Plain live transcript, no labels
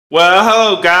Well,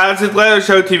 hello guys, it's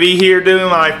legoshowtv here doing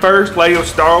my first LEGO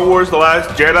Star Wars The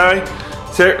Last Jedi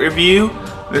set review.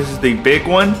 This is the big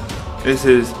one. This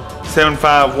is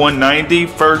 75190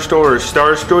 First Order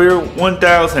Star Destroyer,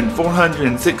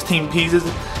 1,416 pieces,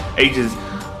 ages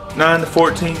 9 to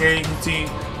 14. Here you can see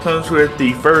comes with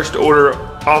the First Order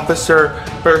Officer,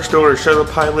 First Order Shuttle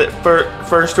Pilot,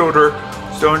 First Order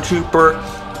Stormtrooper,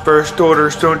 First Order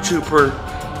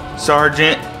Stormtrooper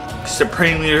Sergeant,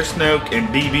 Supreme Leader Snoke, and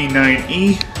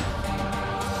DB9E.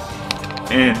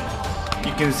 And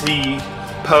you can see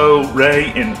Poe,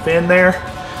 Rey, and Finn there.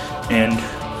 And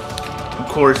of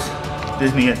course,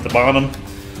 Disney at the bottom.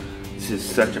 This is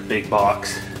such a big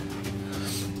box.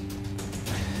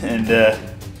 And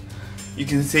you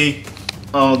can see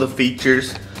all the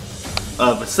features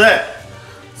of the set.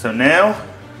 So now,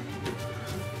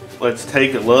 let's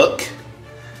take a look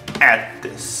at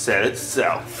this set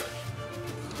itself.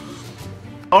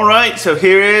 Alright, so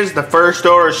here is the First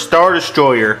Order Star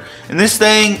Destroyer. And this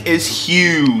thing is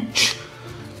huge.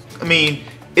 I mean,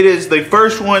 it is the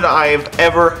first one I have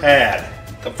ever had.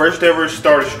 The first ever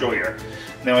Star Destroyer.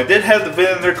 Now, I did have the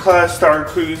Venator class Star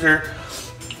Cruiser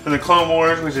for the Clone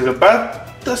Wars, which is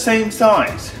about the same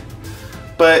size.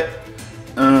 But,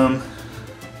 I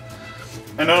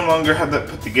no longer have that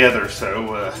put together,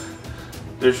 so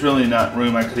there's really not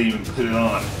room I could even put it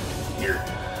on here.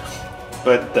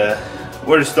 But,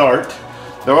 where to start?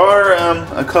 There are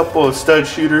a couple of stud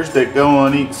shooters that go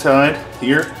on each side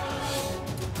here,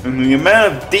 and the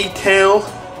amount of detail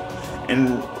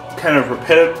and kind of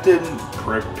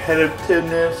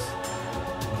repetitiveness,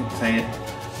 I can say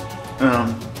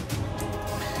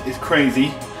it, is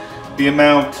crazy. The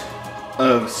amount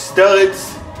of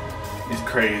studs is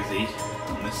crazy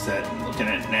on this set. I'm looking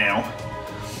at it now,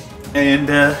 and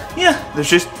yeah, there's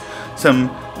just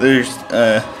there's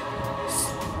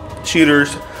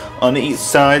shooters on each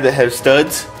side that have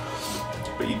studs,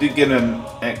 but you do get them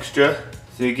extra,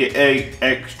 so you get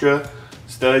extra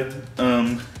stud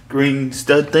green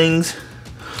stud things.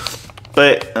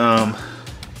 But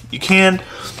you can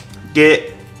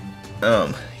get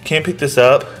you can't pick this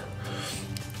up,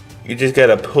 you just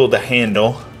gotta pull the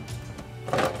handle,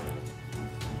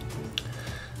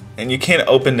 and you can't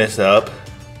open this up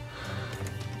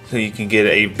so you can get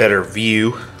a better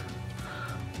view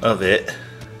of it.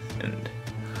 And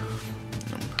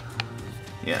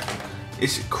yeah,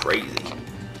 it's crazy.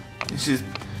 It's just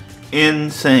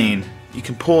insane. You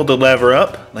can pull the lever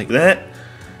up like that,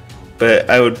 but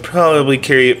I would probably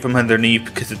carry it from underneath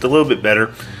because it's a little bit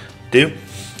better. You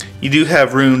do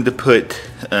have room to put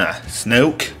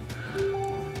Snoke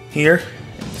here.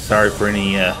 Sorry for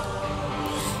any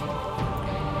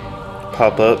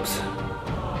pop-ups.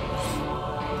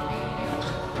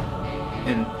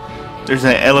 And there's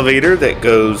an elevator that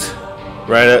goes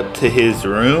right up to his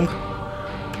room.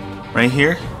 Right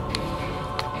here.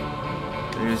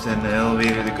 There's an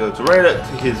elevator that goes right up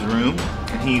to his room.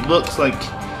 And he looks like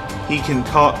he can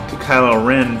talk to Kylo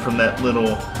Ren from that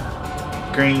little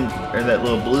green, or that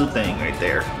little blue thing right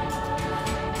there.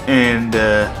 And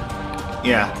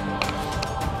yeah.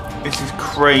 It's just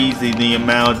crazy the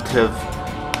amount of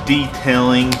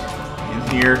detailing in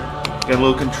here. Got a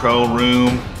little control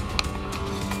room.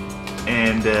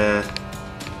 And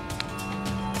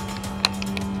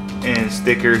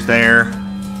stickers there,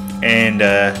 and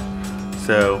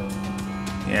so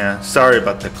yeah, sorry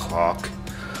about the clock.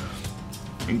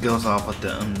 It goes off at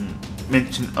the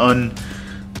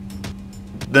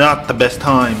not the best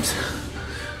times,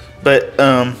 but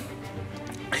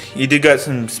you do got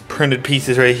some printed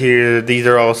pieces right here. These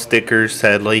are all stickers,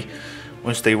 sadly.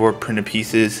 Wish they were printed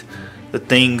pieces. The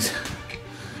things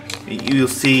you'll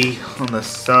see on the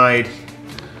side,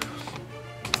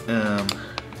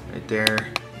 right there,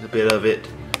 a bit of it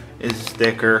is a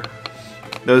sticker.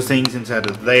 Those things inside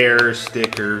of there are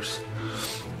stickers.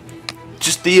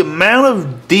 Just the amount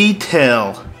of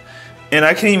detail, and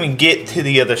I can't even get to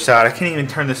the other side. I can't even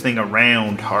turn this thing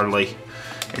around hardly.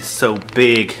 It's so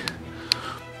big.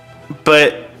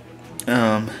 But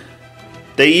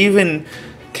they even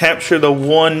capture the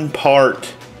one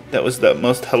part that was the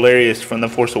most hilarious from The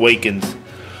Force Awakens,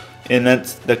 and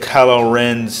that's the Kylo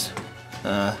Ren's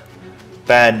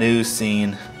bad news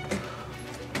scene.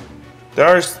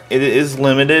 It is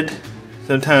limited.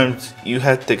 Sometimes you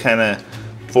have to kind of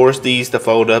force these to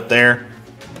fold up there,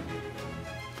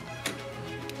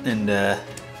 and if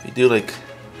you do, like,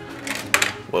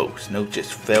 whoa, Snoke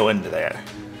just fell into there.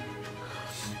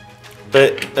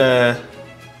 But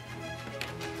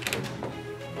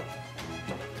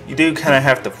you do kind of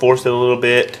have to force it a little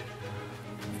bit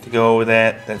to go over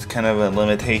that. That's kind of a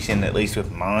limitation, at least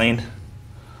with mine.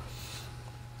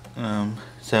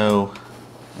 So,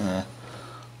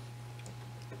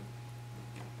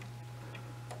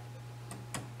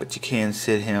 but you can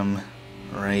sit him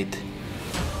right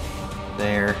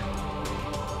there.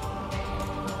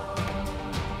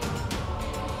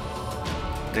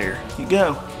 There you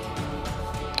go.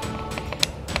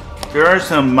 There are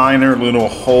some minor little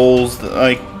holes that,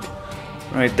 like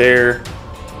right there.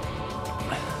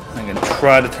 I'm gonna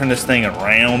try to turn this thing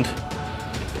around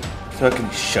so I can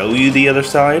show you the other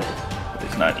side.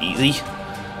 It's not easy.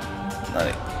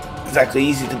 Not exactly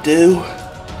easy to do.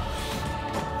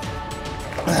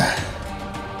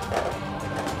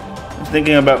 I'm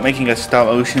thinking about making a stop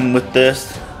motion with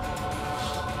this.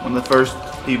 One of the first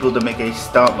people to make a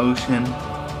stop motion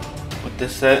with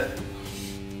this set.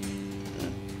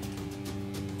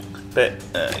 But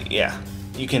yeah,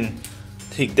 you can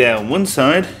take down one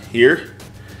side here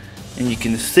and you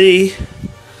can see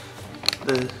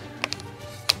the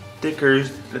stickers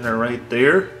that are right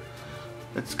there.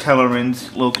 That's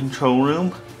Kelleran's little control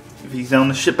room, if he's on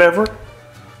the ship ever.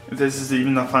 If this is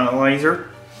even the finalizer.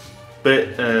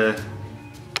 But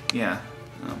yeah,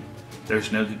 there's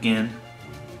Snoke again.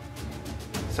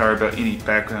 Sorry about any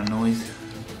background noise.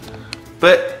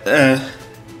 But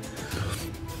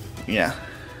yeah.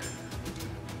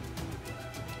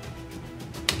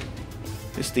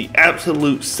 Just the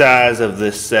absolute size of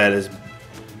this set is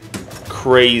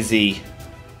crazy.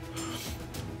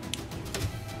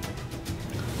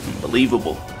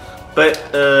 Unbelievable. But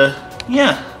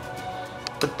yeah.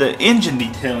 But the engine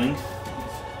detailing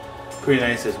is pretty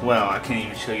nice as well. I can't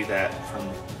even show you that from,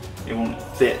 it won't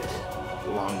fit a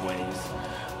long ways.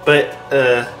 But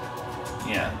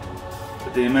yeah.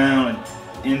 But the amount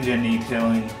of engine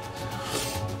detailing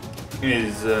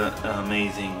is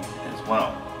amazing as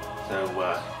well. So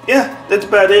yeah, that's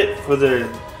about it for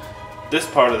this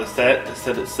part of the set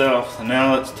itself. So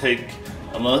now let's take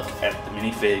a look at the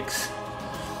minifigs.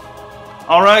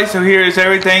 Alright, so here is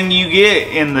everything you get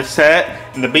in the set.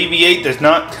 And the BB-8 does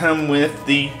not come with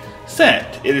the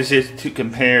set. It is just to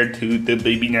compare to the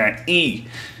BB-9E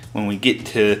when we get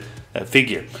to that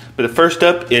figure. But the first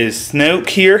up is Snoke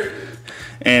here.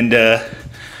 And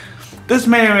this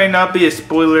may or may not be a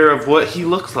spoiler of what he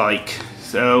looks like.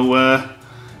 So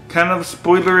kind of a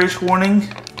spoilerish warning.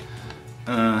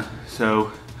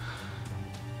 So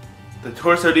the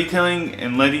torso detailing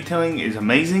and leg detailing is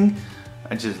amazing.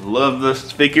 I just love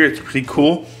this figure. It's pretty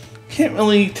cool. Can't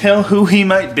really tell who he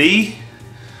might be,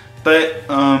 but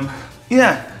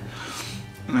yeah,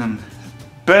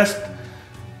 best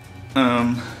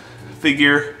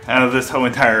figure out of this whole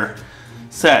entire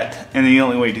set, and the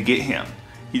only way to get him.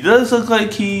 He does look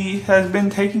like he has been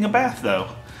taking a bath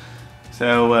though.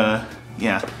 So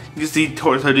yeah, you can see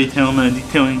torso detailing,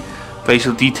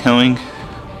 facial detailing,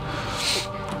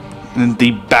 and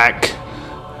the back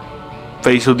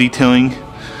facial detailing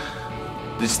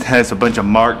just has a bunch of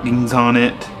markings on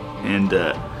it, and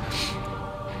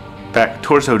back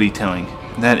torso detailing.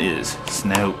 That is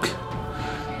Snoke.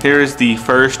 Here is the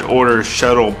First Order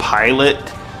shuttle pilot.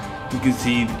 You can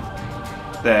see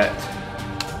that.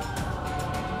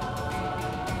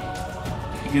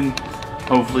 You can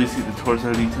hopefully see the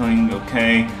torso detailing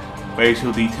okay,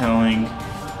 facial detailing.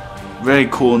 Very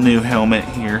cool new helmet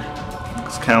here.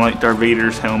 It's kind of like Darth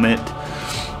Vader's helmet.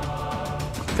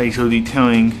 Facial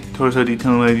detailing, torso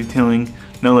detailing, leg detailing,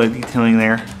 no leg detailing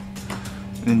there.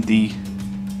 And the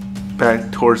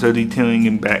back torso detailing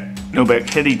and no back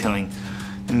head detailing.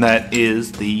 And that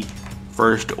is the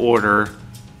First Order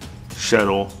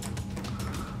shuttle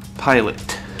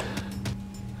pilot.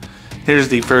 Here's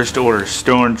the First Order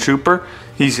Stormtrooper.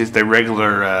 He's just a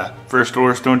regular First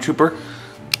Order Stormtrooper.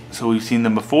 So we've seen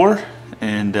them before.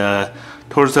 And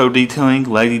torso detailing,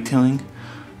 leg detailing.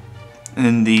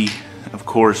 And the, of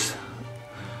course,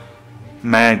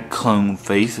 mad clone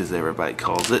face, as everybody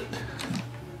calls it.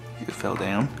 It fell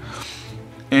down.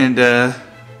 And then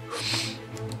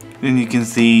you can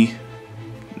see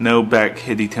no back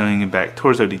head detailing and back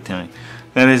torso detailing.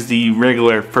 That is the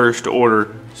regular First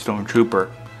Order Stormtrooper.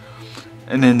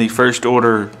 And then the First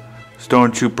Order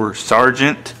Stormtrooper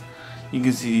Sergeant. You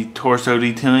can see torso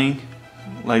detailing,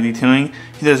 leg detailing.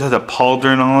 He does have a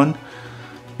pauldron on.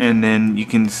 And then you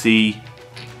can see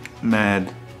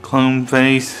mad clone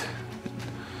face,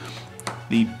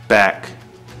 the back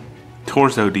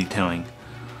torso detailing.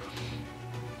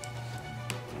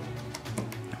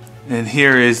 And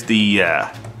here is the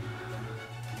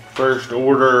First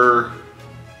Order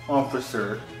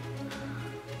officer.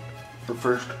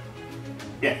 First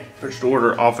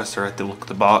Order officer at the look of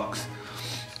the box.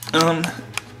 And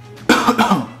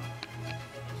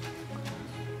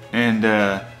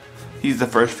he's the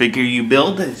first figure you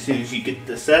build as soon as you get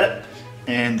the set.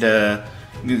 And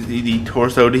you can see the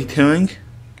torso detailing,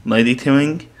 leg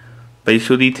detailing,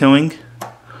 facial detailing,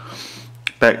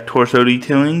 back torso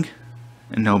detailing,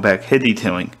 and no back head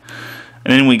detailing.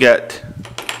 And then we got,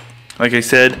 like I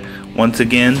said, once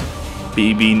again,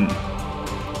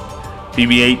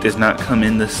 BB-8 does not come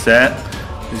in the set.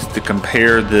 This is to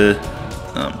compare the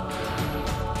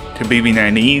to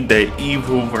BB-9E, the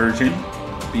evil version,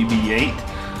 BB-8.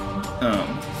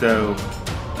 So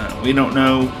we don't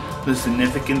know the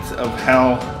significance of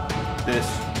how this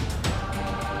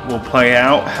will play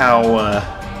out, how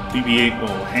BB-8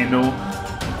 will handle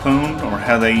a clone, or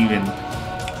how they even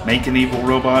make an evil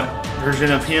robot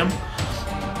version of him.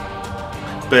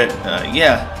 But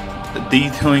yeah, the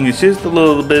detailing is just a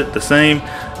little bit the same,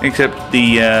 except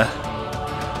the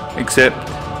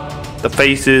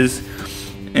faces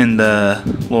and the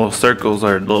little circles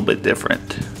are a little bit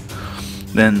different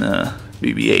than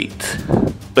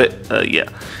BB-8. But yeah,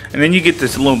 and then you get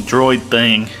this little droid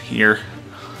thing here,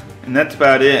 and that's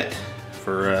about it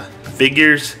for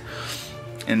figures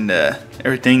and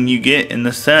everything you get in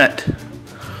the set.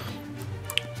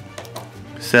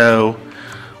 So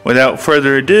without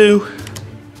further ado,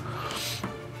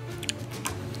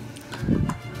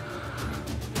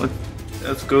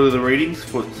 let's go to the ratings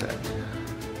for the set.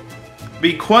 To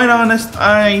be quite honest,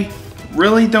 I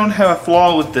really don't have a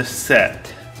flaw with this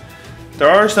set. There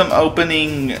are some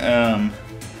opening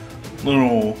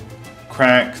little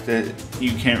cracks that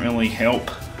you can't really help.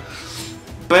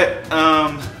 But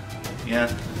yeah.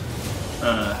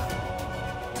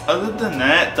 Other than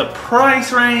that, the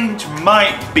price range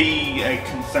might be a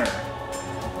concern,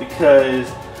 because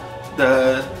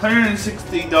the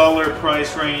 $160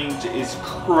 price range is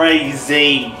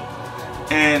crazy.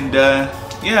 And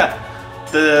yeah,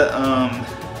 there's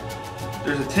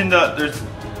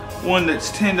one that's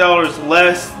 $10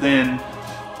 less than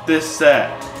this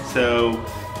set. So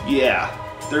yeah,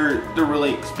 they're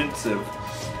really expensive.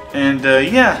 And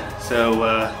yeah, so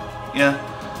yeah,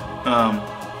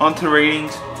 on to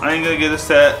ratings. I'm gonna give the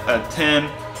set a 10.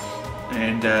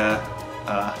 And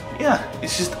yeah,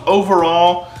 it's just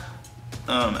overall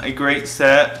a great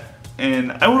set.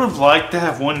 And I would have liked to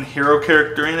have one hero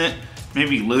character in it,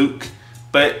 maybe Luke.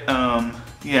 But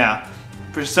yeah,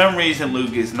 for some reason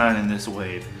Luke is not in this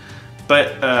wave.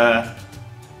 But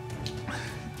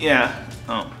yeah,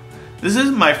 this is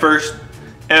my first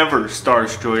ever Star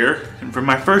Destroyer, and for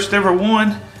my first ever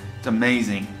one, it's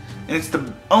amazing. And it's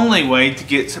the only way to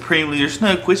get Supreme Leader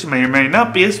Snoke, which may or may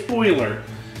not be a spoiler,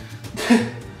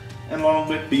 along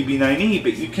with BB-9E.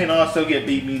 But you can also get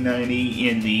BB-9E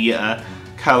in the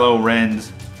Kylo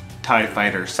Ren's TIE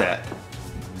Fighter set.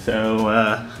 So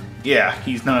yeah,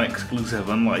 he's not exclusive,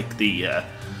 unlike the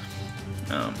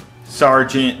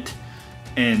Sergeant,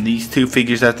 and these two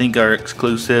figures I think are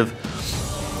exclusive.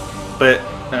 But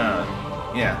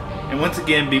yeah, and once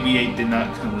again, BB-8 did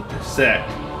not come with this set.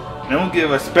 And I want to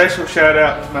give a special shout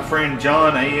out to my friend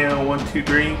John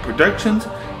AL123 Productions.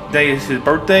 Today is his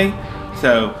birthday,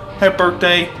 so happy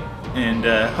birthday, and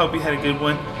hope you had a good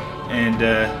one. And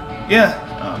yeah,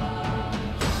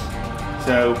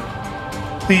 so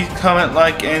please comment,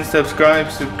 like, and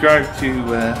subscribe. Subscribe to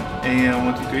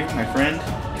AL123, my friend,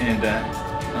 and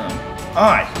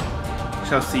I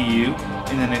shall see you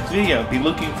in the next video. Be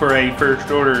looking for a first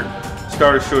order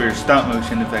Star Destroyer stop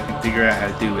motion if I can figure out how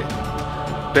to do it.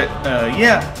 But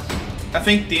yeah, I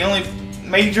think the only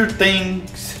major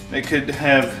things that could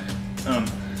have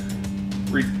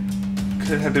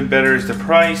been better is the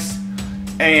price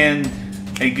and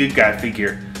a good guy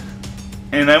figure.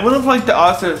 And I would have liked to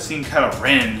also have seen Kylo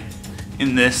Ren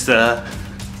in this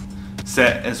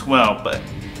set as well, but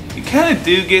you kind of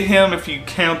do get him if you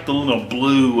count the little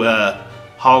blue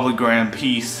hologram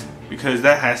piece, because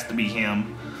that has to be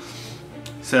him.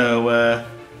 So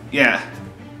yeah,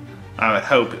 I would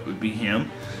hope it would be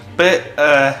him. But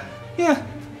yeah,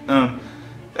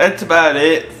 that's about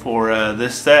it for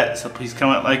this set. So please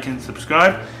comment, like, and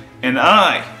subscribe, and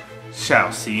I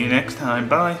shall see you next time.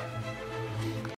 Bye.